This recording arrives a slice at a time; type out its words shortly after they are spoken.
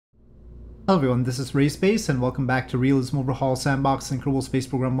Hello everyone, this is RaySpace and welcome back to Realism Overhaul Sandbox and Kerbal Space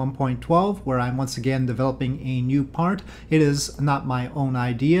Program 1.12, where I'm once again developing a new part. It is not my own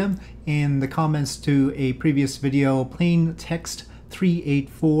idea. In the comments to a previous video, Plain Text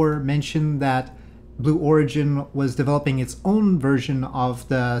 384 mentioned that Blue Origin was developing its own version of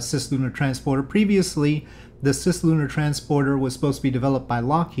the Cislunar transporter. Previously, the Cislunar transporter was supposed to be developed by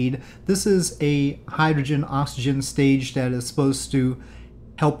Lockheed. This is a hydrogen-oxygen stage that is supposed to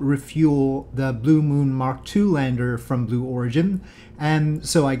help refuel the Blue Moon Mark II lander from Blue Origin, and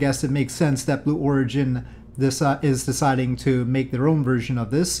so I guess it makes sense that Blue Origin is deciding to make their own version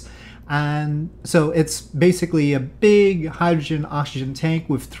of this. And so it's basically a big hydrogen oxygen tank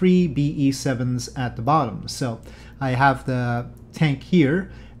with 3 BE-7s at the bottom. So I have the tank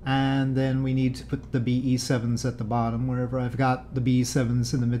here, and then we need to put the BE-7s at the bottom wherever I've got the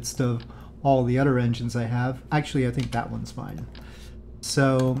BE-7s in the midst of all the other engines I have. Actually, I think that one's fine.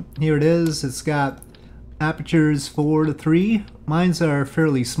 So here it is. It's got apertures 4 to 3. Mine's are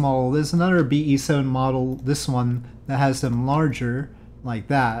fairly small. There's another BE-7 model, this one, that has them larger like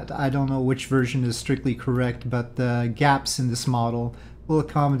that. I don't know which version is strictly correct, but the gaps in this model will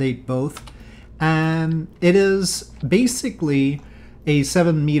accommodate both. And it is basically a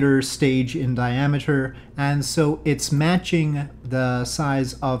 7-meter stage in diameter, and so it's matching the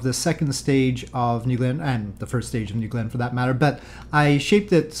size of the second stage of New Glenn, and the first stage of New Glenn for that matter, but I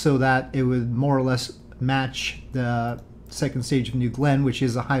shaped it so that it would more or less match the second stage of New Glenn, which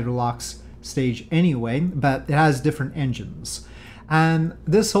is a Hydrolox stage anyway, but it has different engines. And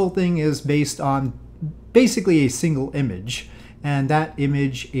this whole thing is based on basically a single image, and that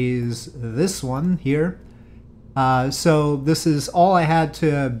image is this one here. So this is all I had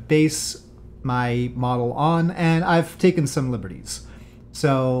to base my model on, and I've taken some liberties.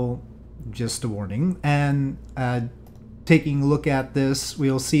 So just a warning. And taking a look at this,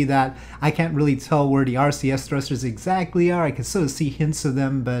 we'll see that I can't really tell where the RCS thrusters exactly are. I can sort of see hints of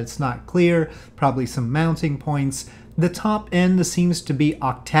them, but it's not clear. Probably some mounting points. The top end seems to be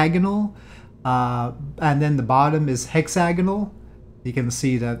octagonal, and then the bottom is hexagonal. You can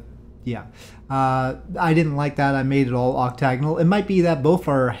see that. Yeah, I didn't like that. I made it all octagonal. It might be that both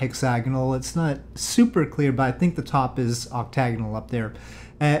are hexagonal. It's not super clear, but I think the top is octagonal up there.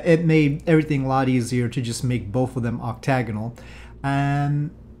 It made everything a lot easier to just make both of them octagonal.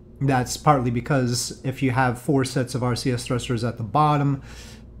 And that's partly because if you have 4 sets of RCS thrusters at the bottom,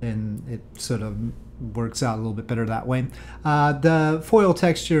 then it sort of works out a little bit better that way. The foil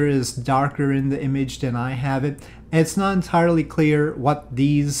texture is darker in the image than I have it. It's not entirely clear what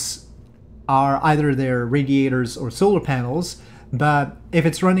these are. Either they're radiators or solar panels, but if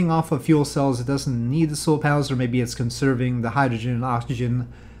it's running off of fuel cells, it doesn't need the solar panels, or maybe it's conserving the hydrogen and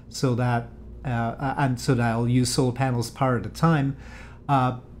oxygen so that I'll use solar panels part of the time.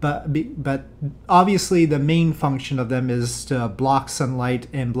 But obviously the main function of them is to block sunlight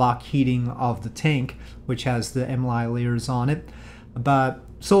and block heating of the tank, which has the MLI layers on it. But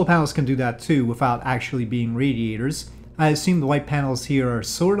solar panels can do that too without actually being radiators. I assume the white panels here are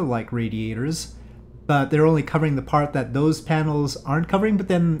sort of like radiators, but they're only covering the part that those panels aren't covering, but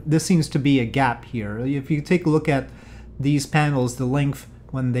then this seems to be a gap here. If you take a look at these panels, the length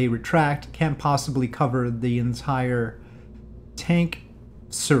when they retract can't possibly cover the entire tank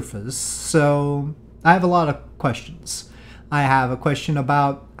surface. So I have a lot of questions. I have a question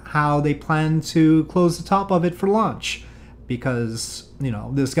about how they plan to close the top of it for launch, because, you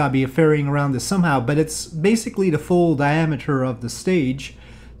know, there's got to be a fairing around this somehow, but it's basically the full diameter of the stage,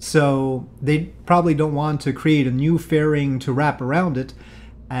 so they probably don't want to create a new fairing to wrap around it,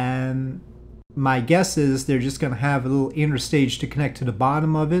 and my guess is they're just going to have a little inner stage to connect to the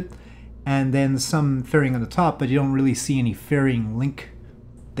bottom of it, and then some fairing on the top, but you don't really see any fairing link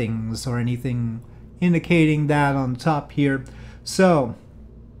things or anything indicating that on top here. So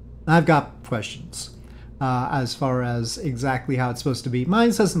I've got questions as far as exactly how it's supposed to be.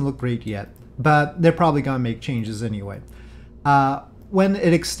 Mine doesn't look great yet, but they're probably gonna make changes anyway. When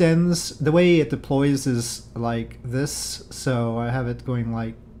it extends, the way it deploys is like this, so I have it going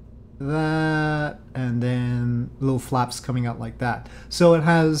like that, and then little flaps coming out like that. So it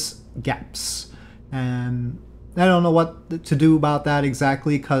has gaps, and I don't know what to do about that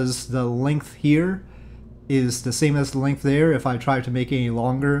exactly, because the length here is the same as the length there. If I try to make it any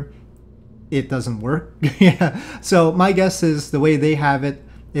longer, it doesn't work. Yeah. So my guess is the way they have it,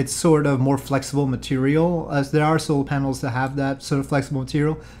 it's sort of more flexible material, as there are solar panels that have that sort of flexible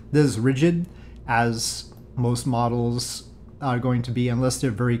material. This is rigid, as most models are going to be, unless they're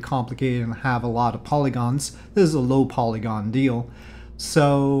very complicated and have a lot of polygons. This is a low polygon deal.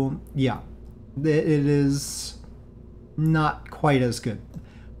 So yeah, it is not quite as good.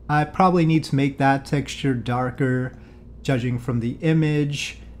 I probably need to make that texture darker, judging from the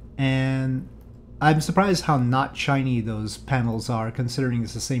image, and I'm surprised how not shiny those panels are, considering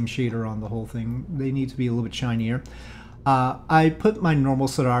it's the same shader on the whole thing. They need to be a little bit shinier. I put my normal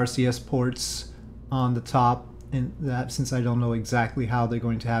sort of RCS ports on the top, in that since I don't know exactly how they're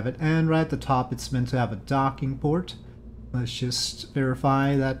going to have it. And right at the top, it's meant to have a docking port. Let's just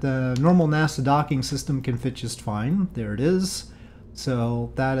verify that the normal NASA docking system can fit just fine. There it is.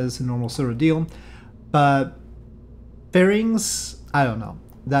 So that is a normal sort of deal. But fairings, I don't know.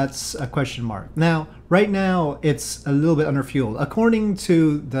 That's a question mark. Now, right now, it's a little bit underfueled. According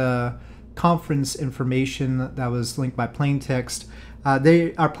to the conference information that was linked by plain text,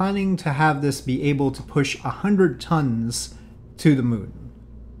 they are planning to have this be able to push 100 tons to the moon.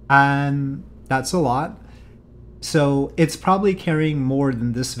 And that's a lot. So it's probably carrying more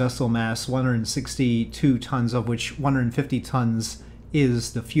than this vessel mass, 162 tons, of which 150 tons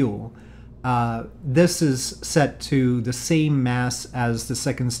is the fuel. This is set to the same mass as the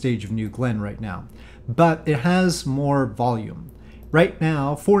second stage of New Glenn right now, but it has more volume. Right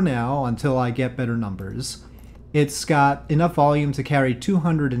now, for now, until I get better numbers, it's got enough volume to carry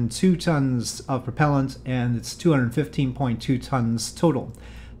 202 tons of propellant, and it's 215.2 tons total.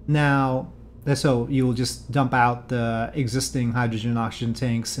 Now, so you will just dump out the existing hydrogen and oxygen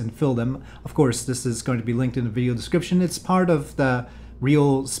tanks and fill them. Of course, this is going to be linked in the video description. It's part of the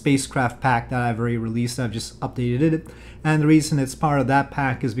real spacecraft pack that I've already released. I've just updated it. And the reason it's part of that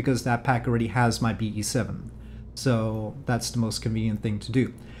pack is because that pack already has my BE7. So that's the most convenient thing to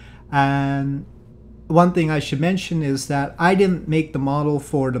do. And one thing I should mention is that I didn't make the model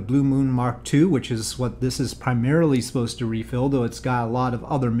for the Blue Moon Mark II, which is what this is primarily supposed to refill, though it's got a lot of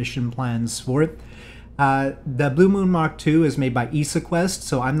other mission plans for it. The Blue Moon Mark II is made by EsaQuest,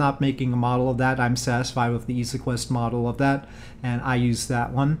 so I'm not making a model of that. I'm satisfied with the EsaQuest model of that, and I use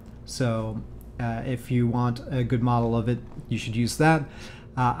that one. So if you want a good model of it, you should use that.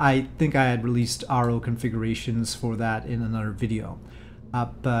 I think I had released RO configurations for that in another video,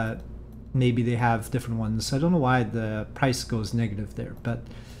 but maybe they have different ones. I don't know why the price goes negative there, but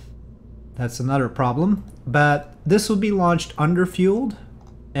that's another problem. But this will be launched underfueled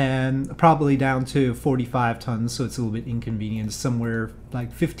and probably down to 45 tons, so it's a little bit inconvenient. Somewhere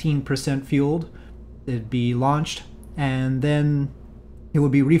like 15% fueled, it'd be launched, and then it will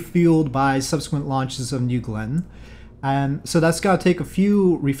be refueled by subsequent launches of New Glenn. And so that's got to take a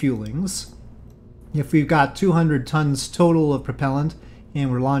few refuelings. If we've got 200 tons total of propellant, and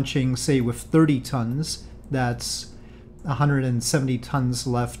we're launching, say, with 30 tons, that's 170 tons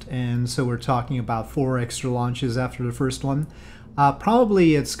left, and so we're talking about 4 extra launches after the first one.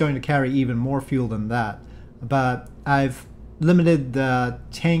 Probably it's going to carry even more fuel than that, but I've limited the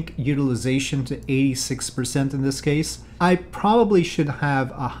tank utilization to 86% in this case. I probably should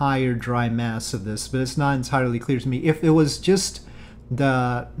have a higher dry mass of this, but it's not entirely clear to me. If it was just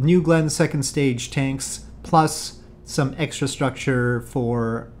the New Glenn second stage tanks plus some extra structure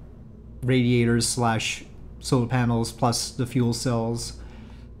for radiators slash solar panels plus the fuel cells,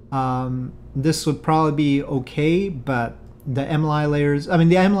 this would probably be okay, but the MLI layers, I mean,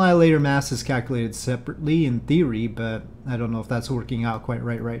 the MLI layer mass is calculated separately in theory, but I don't know if that's working out quite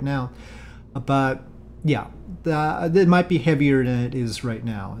right now. But yeah, it might be heavier than it is right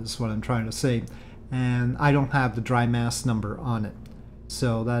now, is what I'm trying to say. And I don't have the dry mass number on it,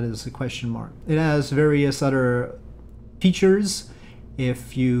 so that is a question mark. It has various other features.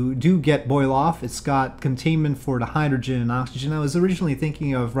 If you do get boil off, it's got containment for the hydrogen and oxygen. I was originally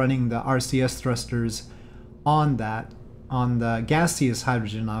thinking of running the RCS thrusters on that, on the gaseous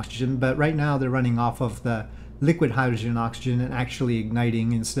hydrogen and oxygen, but right now they're running off of the liquid hydrogen and oxygen and actually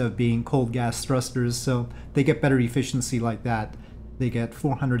igniting instead of being cold gas thrusters, so they get better efficiency like that. They get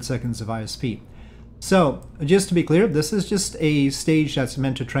 400 seconds of ISP. So just to be clear, this is just a stage that's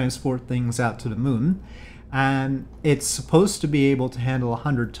meant to transport things out to the moon, and it's supposed to be able to handle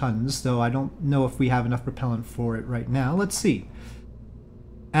 100 tons, though I don't know if we have enough propellant for it right now. Let's see.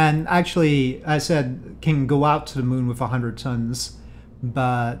 And actually, I said can go out to the moon with 100 tons,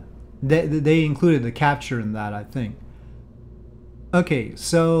 but they included the capture in that, I think. Okay,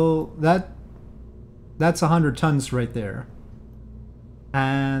 so that's 100 tons right there.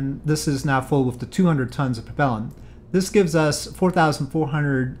 And this is now full with the 200 tons of propellant. This gives us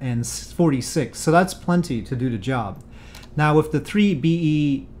 4,446, so that's plenty to do the job. Now with the 3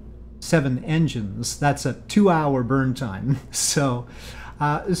 BE7 engines, that's a 2-hour burn time. So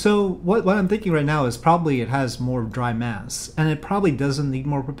what I'm thinking right now is probably it has more dry mass, and it probably doesn't need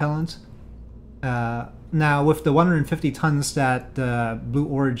more propellant. Now with the 150 tons that Blue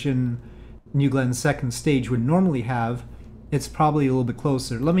Origin New Glenn second stage would normally have, it's probably a little bit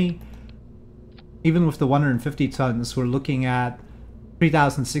closer. Even with the 150 tons, we're looking at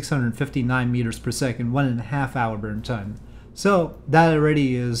 3,659 meters per second, 1.5 hour burn time. So that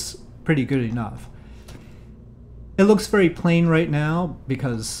already is pretty good enough. It looks very plain right now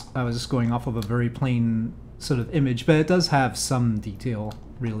because I was just going off of a very plain sort of image, but it does have some detail,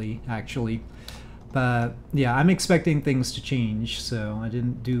 really, actually. But yeah, I'm expecting things to change, so I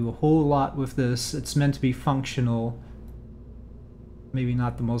didn't do a whole lot with this. It's meant to be functional, maybe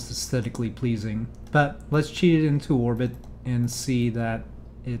not the most aesthetically pleasing, but let's cheat it into orbit and see that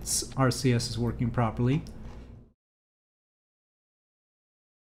its RCS is working properly.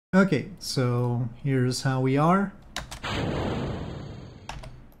 Okay, so here's how we are.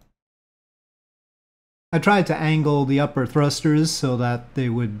 I tried to angle the upper thrusters so that they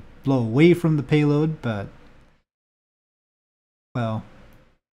would blow away from the payload, but, well,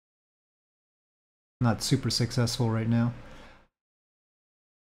 not super successful right now.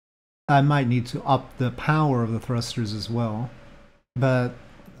 I might need to up the power of the thrusters as well, but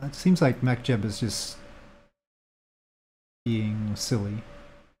it seems like MechJeb is just being silly.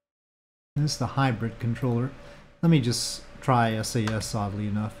 This is the hybrid controller. Let me just try SAS, oddly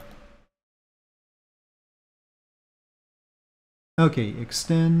enough. Okay,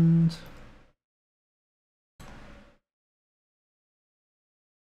 extend.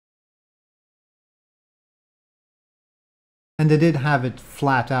 And they did have it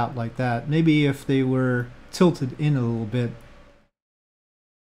flat out like that. Maybe if they were tilted in a little bit,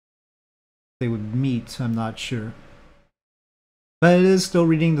 they would meet, I'm not sure. But it is still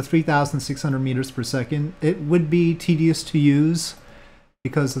reading the 3,600 meters per second. It would be tedious to use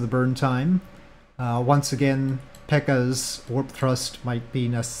because of the burn time. Once again, Pekka's warp thrust might be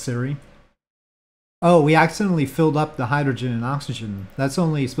necessary. Oh, we accidentally filled up the hydrogen and oxygen. That's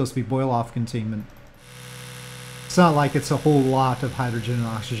only supposed to be boil-off containment. It's not like it's a whole lot of hydrogen and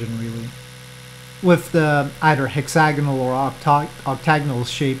oxygen, really. With the either hexagonal or octagonal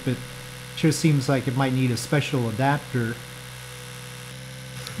shape, it sure seems like it might need a special adapter.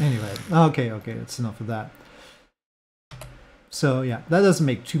 Anyway, okay, that's enough of that. So yeah, that doesn't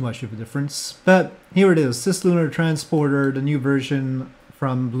make too much of a difference. But here it is, Cislunar Transporter, the new version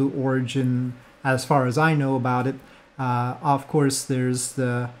from Blue Origin, as far as I know about it. Of course, there's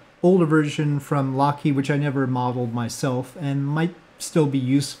the older version from Lockheed, which I never modeled myself, and might still be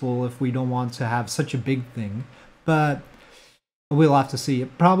useful if we don't want to have such a big thing. But we'll have to see.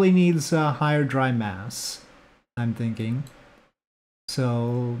 It probably needs a higher dry mass, I'm thinking.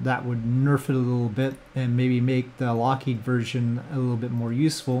 So that would nerf it a little bit and maybe make the Lockheed version a little bit more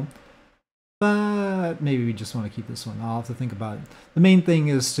useful. But maybe we just want to keep this one. I'll have to think about it. The main thing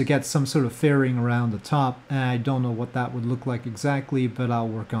is to get some sort of fairing around the top. And I don't know what that would look like exactly, but I'll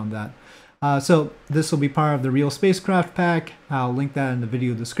work on that. So this will be part of the Real Spacecraft pack. I'll link that in the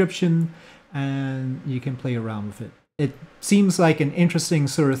video description, and you can play around with it. It seems like an interesting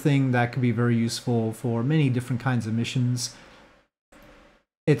sort of thing that could be very useful for many different kinds of missions.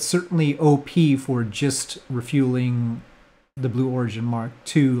 It's certainly OP for just refueling the Blue Origin Mark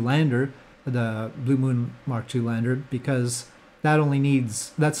II lander, the Blue Moon Mark II lander, because that only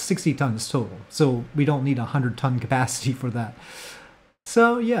needs, that's 60 tons total. So we don't need a 100-ton capacity for that.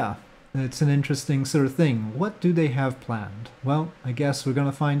 So yeah, it's an interesting sort of thing. What do they have planned? Well, I guess we're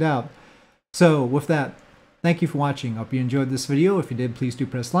going to find out. So with that, thank you for watching. I hope you enjoyed this video. If you did, please do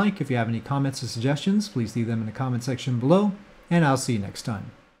press like. If you have any comments or suggestions, please leave them in the comment section below. And I'll see you next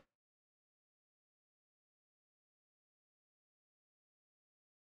time.